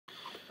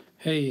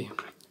Hey,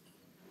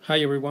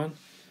 hi everyone.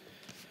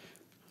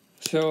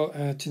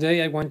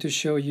 Today I want to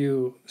show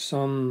you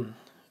some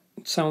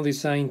sound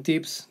design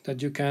tips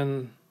that you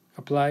can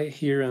apply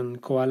here on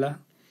Koala.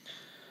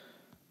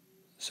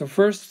 So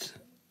first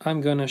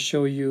I'm gonna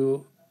show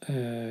you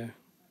the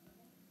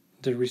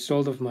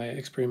result of my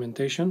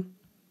experimentation.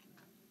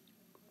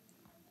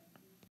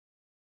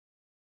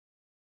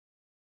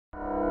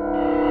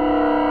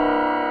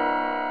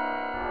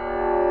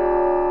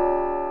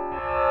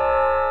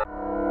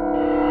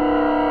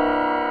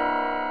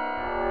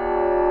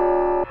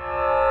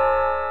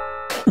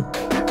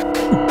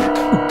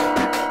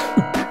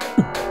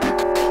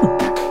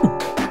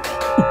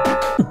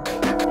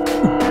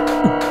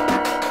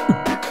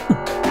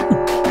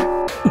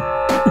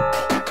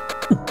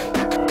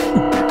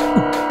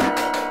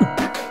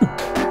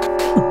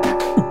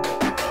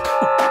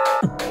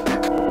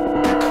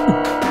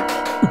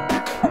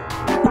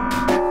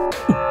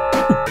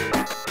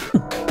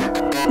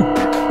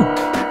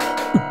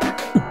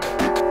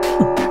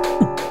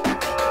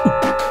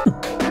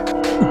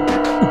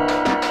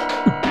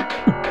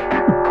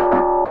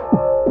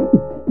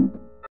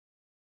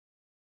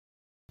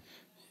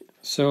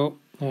 So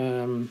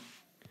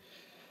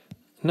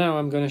now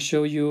I'm gonna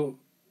show you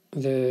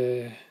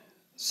the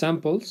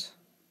samples.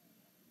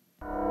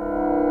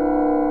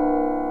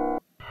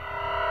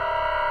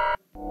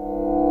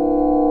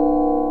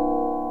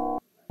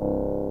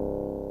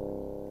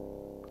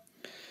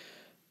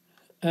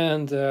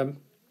 And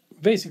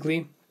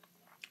basically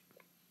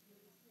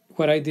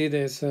what I did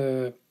is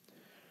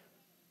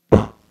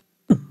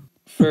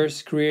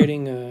first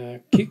creating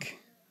a kick,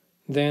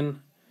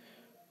 then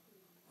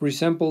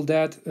resample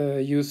that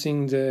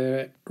using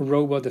the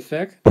robot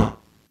effect,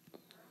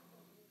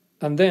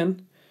 and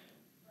then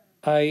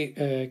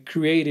I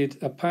created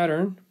a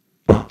pattern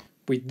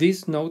with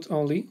this note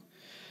only,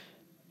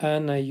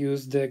 and I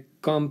used the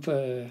comp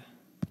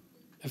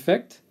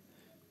effect,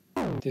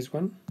 this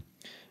one,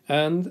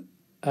 and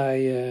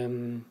I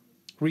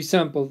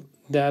resampled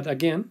that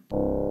again.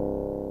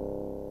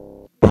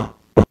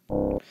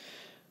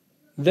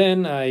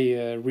 Then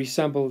I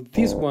resampled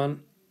this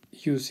one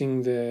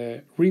using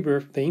the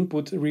reverb, the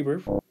input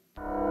reverb.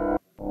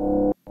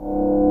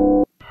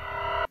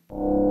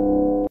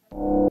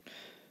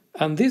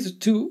 And this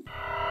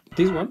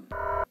one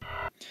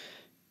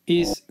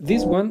is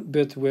this one,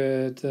 but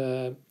with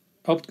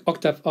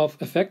octave of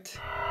effect.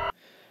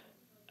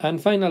 And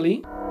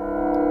finally,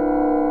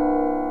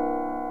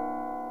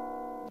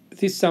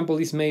 this sample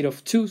is made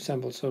of two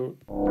samples, so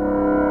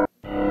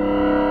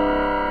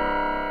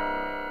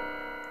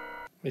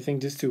I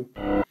think these two.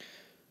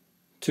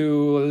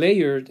 To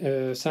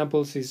layer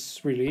samples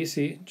is really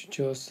easy.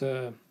 Just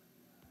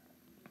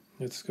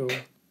let's go.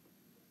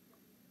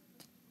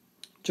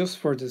 Just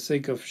for the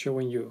sake of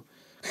showing you,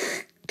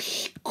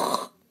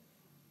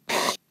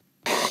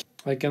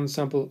 I can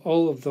sample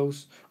all of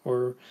those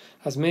or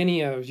as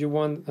many as you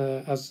want,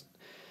 but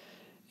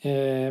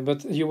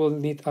you will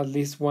need at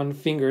least one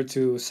finger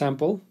to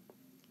sample.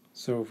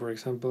 So, for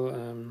example,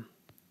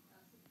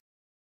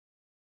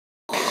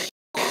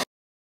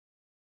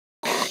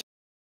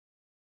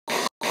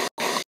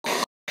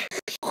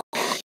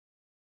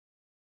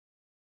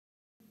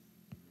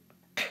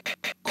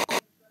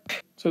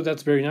 so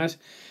that's very nice.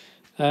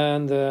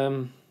 And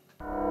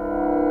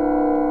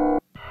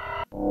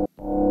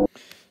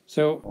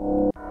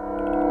so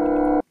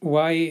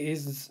why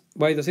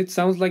does it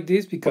sound like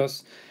this?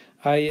 Because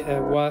I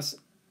was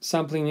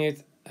sampling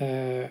it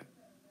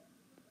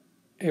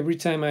every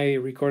time I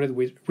recorded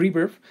with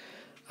reverb.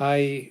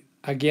 I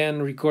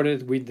again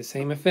recorded with the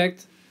same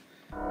effect,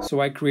 so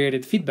I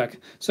created feedback.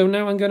 So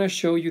now I'm gonna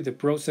show you the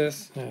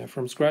process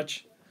from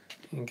scratch,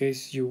 in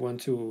case you want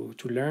to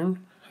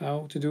learn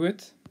how to do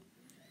it.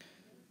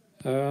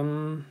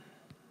 So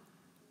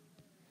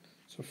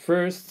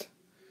first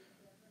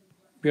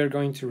we are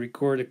going to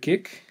record a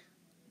kick.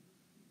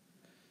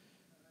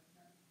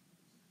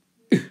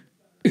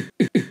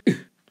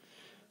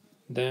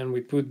 Then we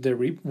put the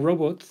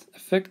robot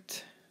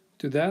effect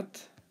to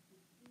that.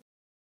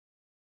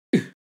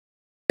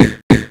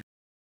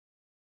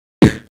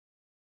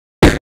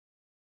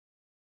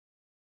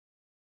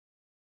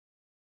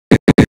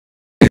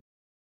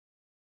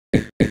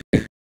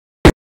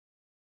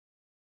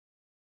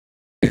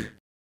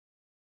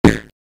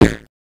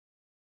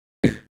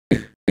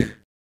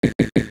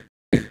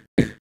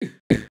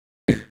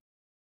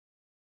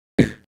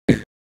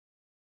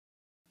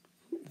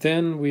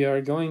 Then we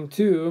are going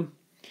to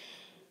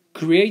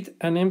create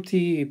an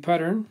empty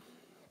pattern.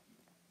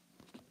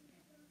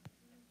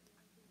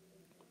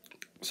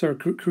 So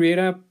create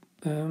a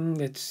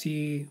let's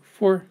see,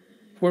 four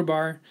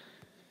bar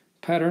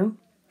pattern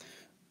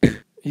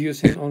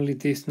using only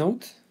this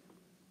note.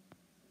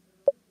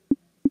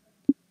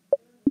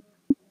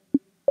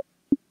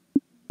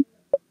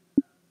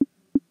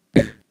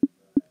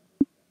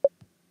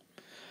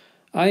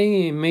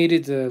 I made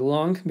it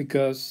long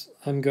because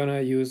I'm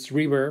gonna use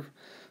reverb,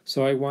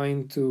 so I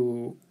want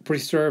to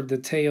preserve the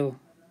tail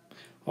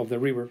of the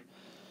reverb.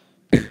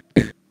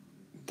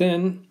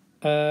 Then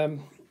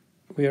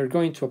we are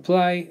going to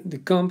apply the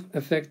comp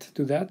effect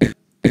to that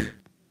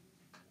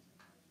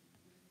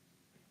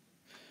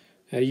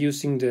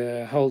using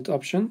the hold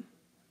option.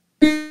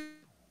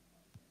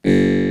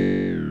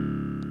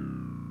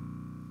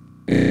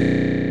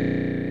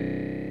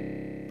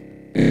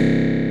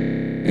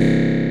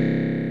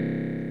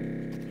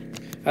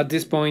 At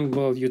this point,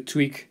 well, you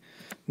tweak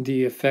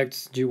the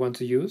effects you want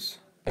to use.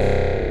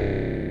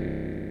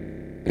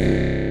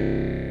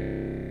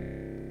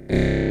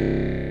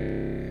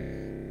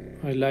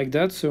 I like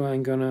that, so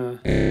I'm gonna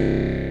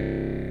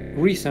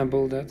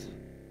resample that.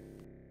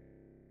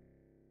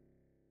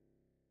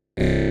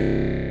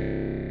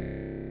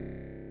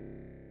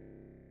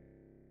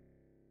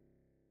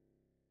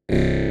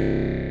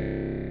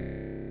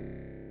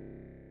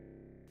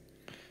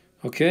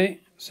 Okay,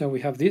 so we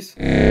have this.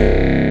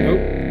 Oh,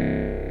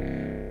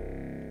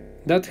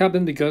 that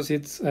happened because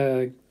it's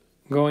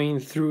going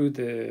through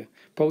the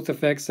post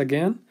effects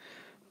again,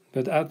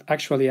 but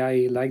actually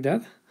I like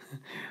that.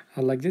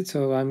 I liked it,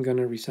 so I'm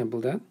gonna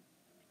resample that.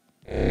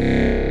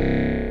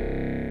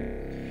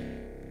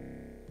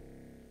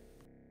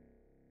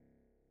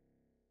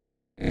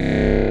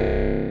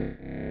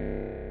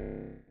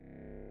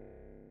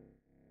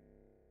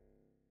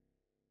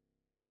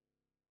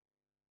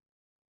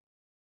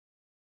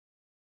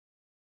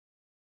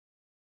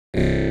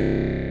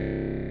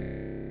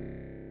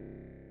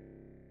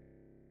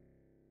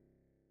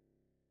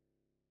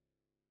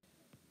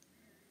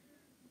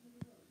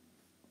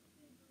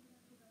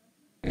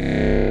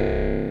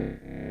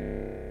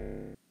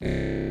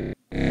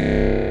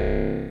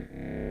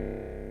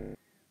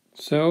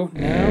 So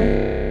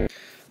now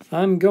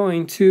I'm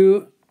going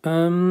to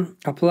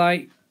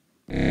apply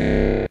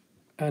a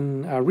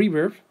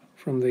reverb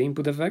from the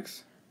input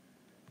effects.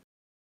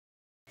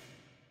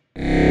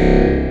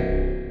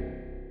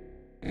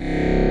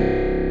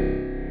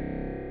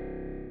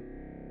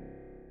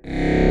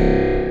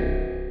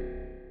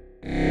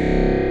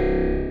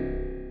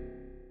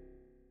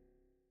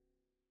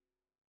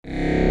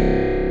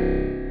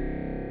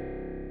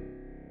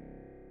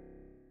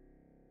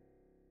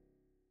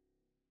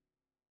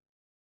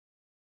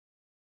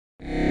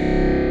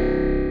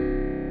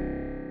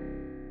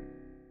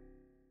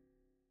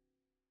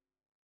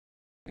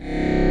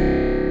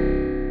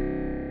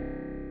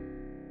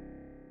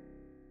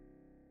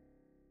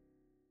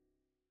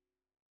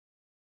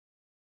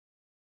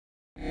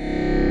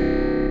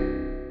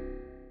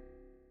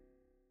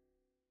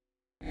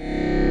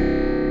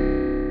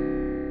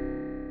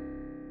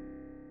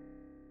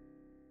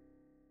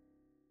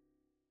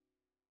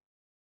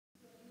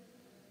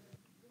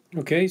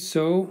 Okay,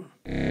 so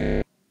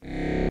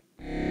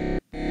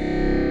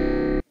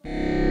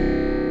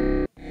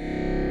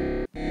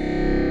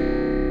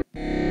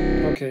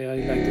okay, I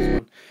like this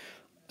one.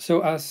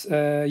 So as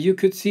you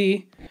could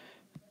see,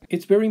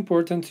 it's very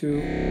important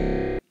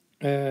to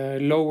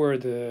lower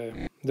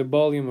the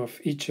volume of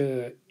each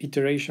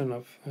iteration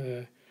of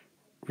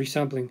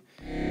resampling,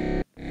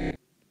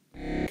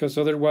 because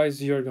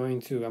otherwise you're going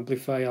to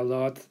amplify a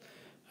lot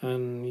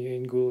and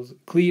it will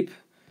clip.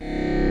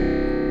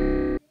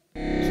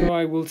 So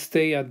I will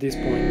stay at this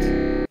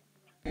point.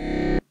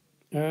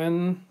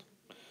 And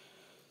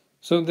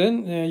so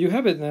then you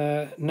have it.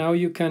 Now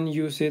you can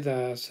use it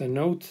as a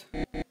note.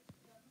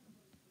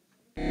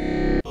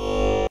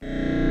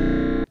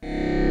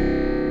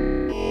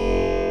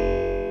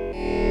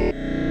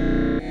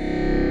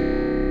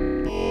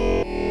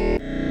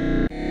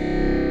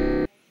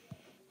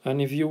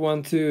 And if you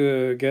want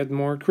to get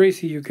more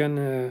crazy, you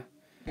can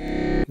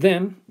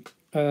then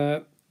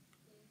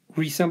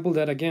resample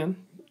that again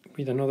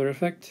with another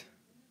effect.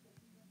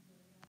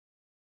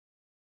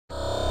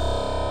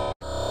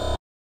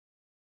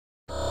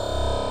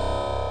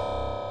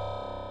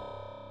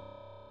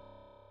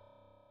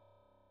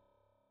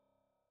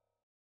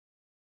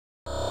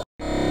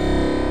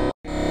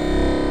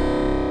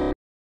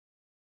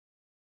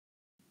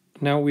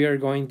 Now we are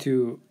going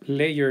to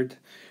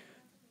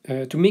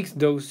to mix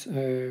those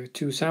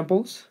two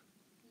samples.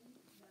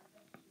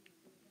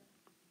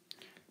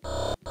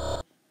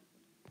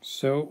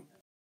 So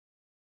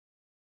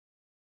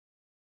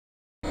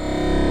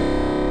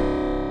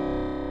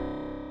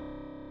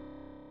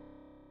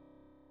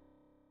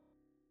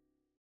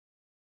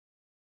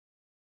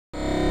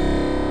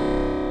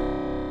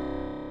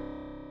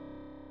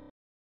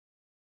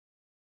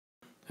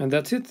and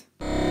that's it.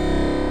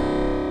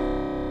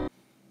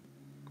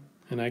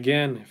 And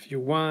again, if you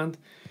want,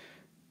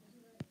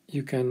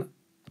 you can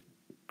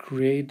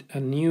create a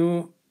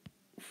new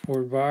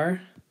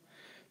 4-bar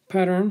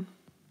pattern.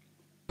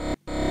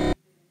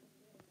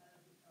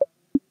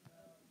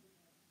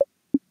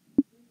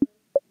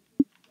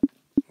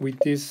 With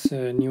this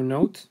new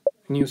note,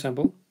 new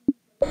sample.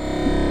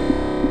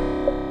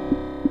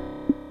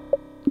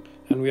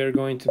 And we are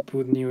going to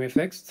put new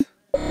effects.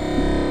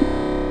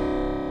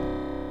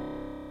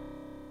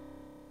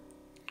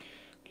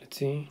 Let's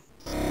see.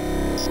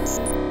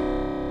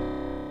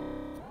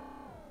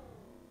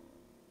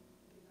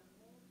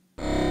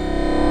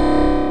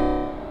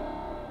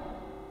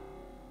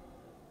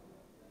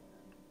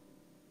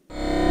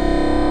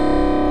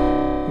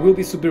 will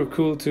be super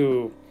cool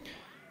to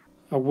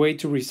a way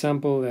to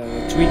resample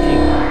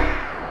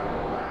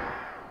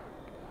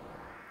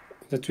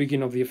the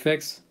tweaking of the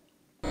effects,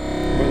 but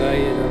I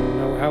don't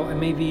know how.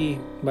 Maybe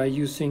by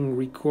using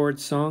record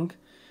song.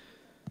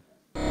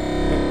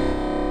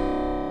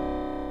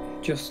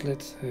 Just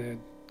let's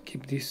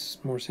keep this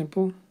more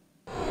simple.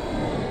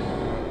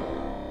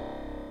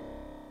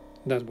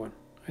 That one,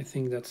 I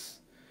think that's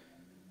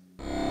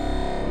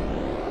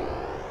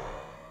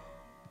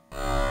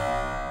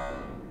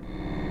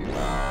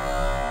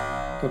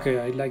okay.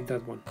 I like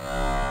that one.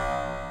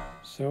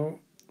 So,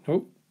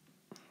 oh,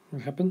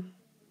 what happened?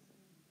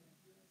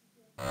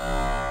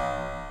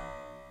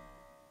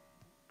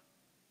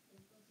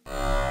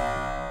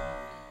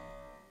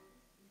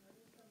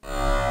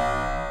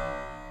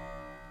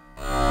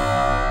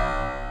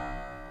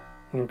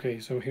 Okay,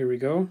 so here we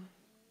go.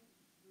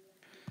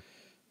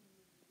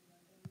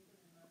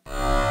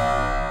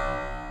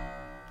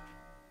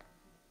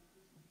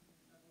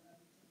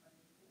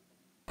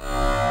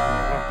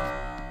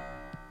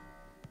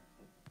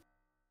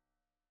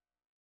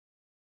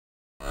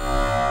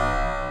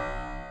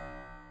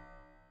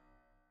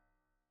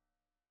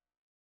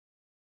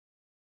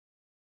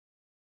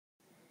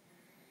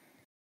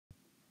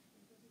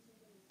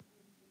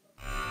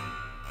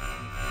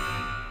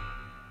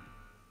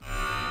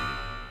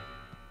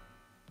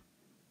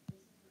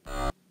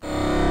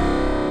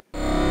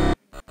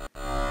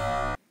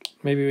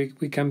 Maybe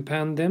we can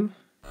pan them.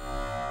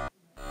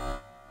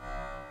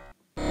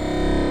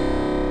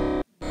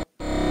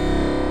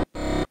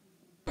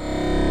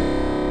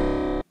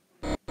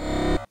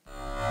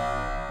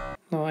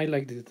 No, I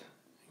liked it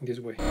in this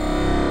way.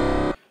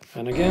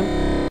 And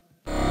again,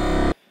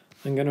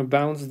 I'm gonna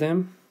bounce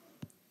them.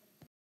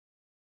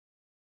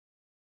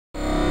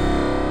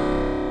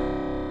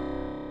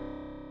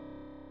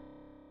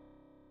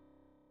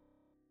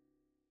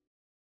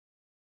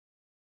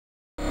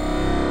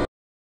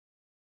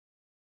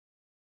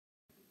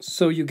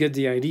 So you get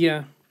the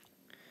idea,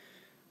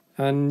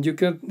 and you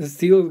can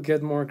still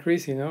get more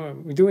crazy. You know,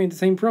 we're doing the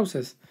same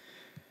process.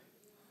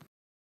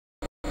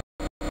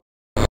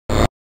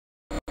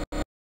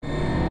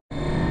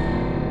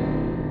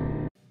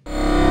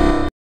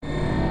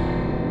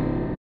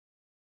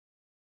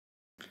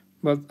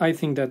 But I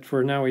think that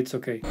for now it's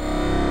okay.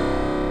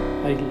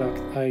 I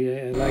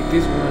like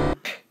this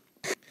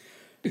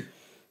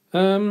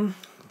one.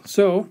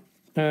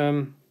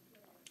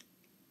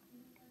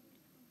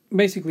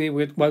 Basically,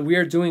 with what we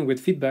are doing with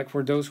feedback,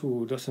 for those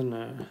who doesn't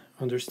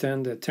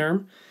understand the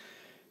term,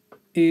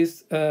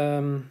 is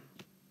let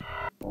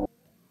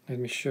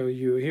me show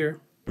you here.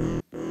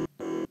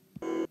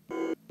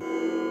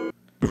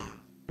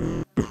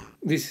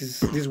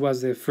 This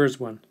was the first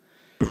one,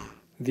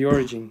 the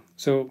origin.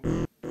 So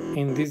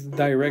in this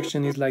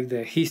direction is like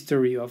the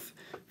history of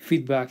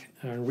feedback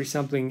and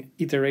resampling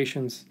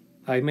iterations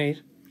I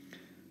made.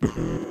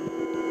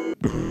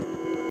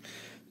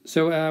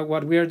 So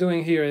what we are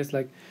doing here is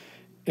like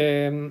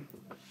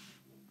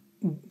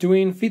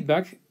doing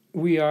feedback.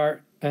 We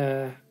are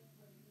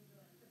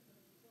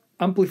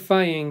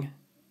amplifying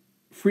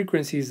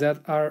frequencies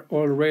that are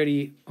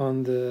already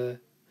on the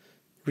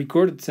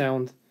recorded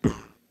sound,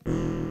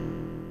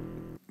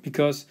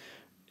 because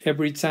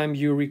every time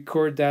you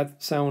record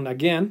that sound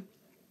again,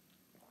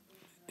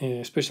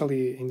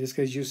 especially in this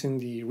case using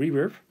the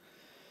reverb,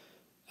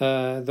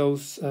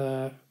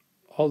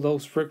 all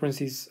those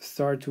frequencies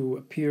start to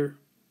appear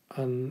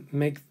and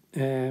make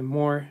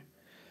more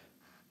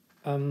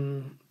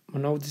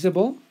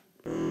noticeable.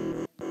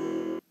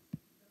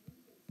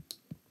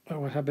 Oh,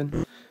 what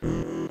happened?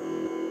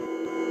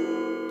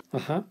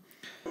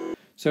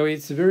 So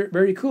it's very,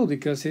 very cool,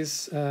 because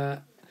it's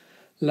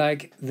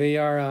like they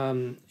are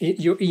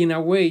you, in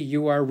a way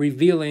you are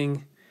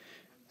revealing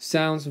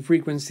sounds and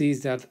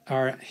frequencies that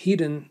are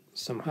hidden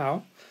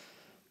somehow,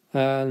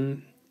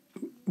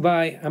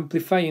 by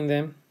amplifying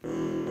them.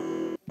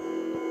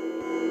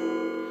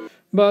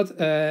 But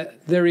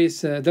there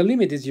is the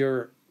limit is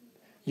your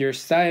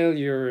style,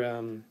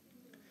 your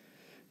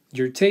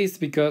taste,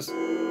 because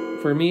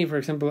for me, for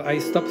example, I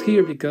stopped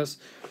here because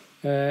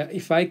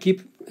if I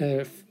keep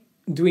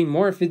doing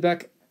more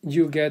feedback,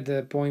 you get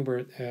the point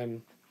where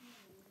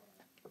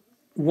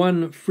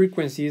one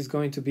frequency is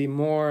going to be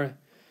more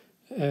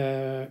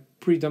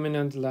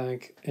predominant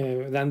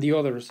than the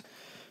others.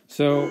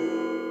 So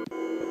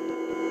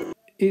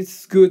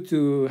it's good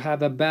to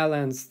have a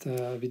balance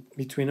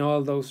between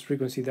all those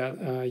frequencies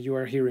that you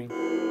are hearing.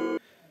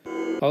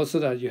 Also,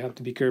 that you have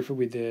to be careful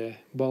with the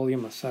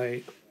volume, as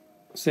I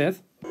said.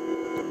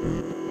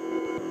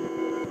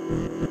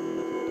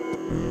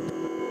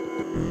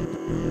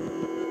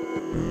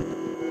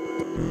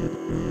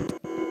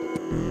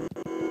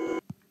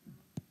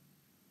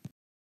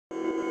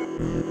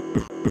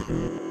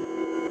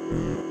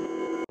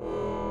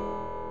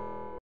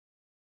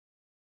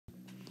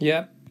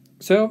 Yeah,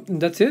 so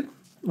that's it.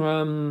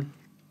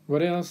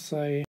 What else?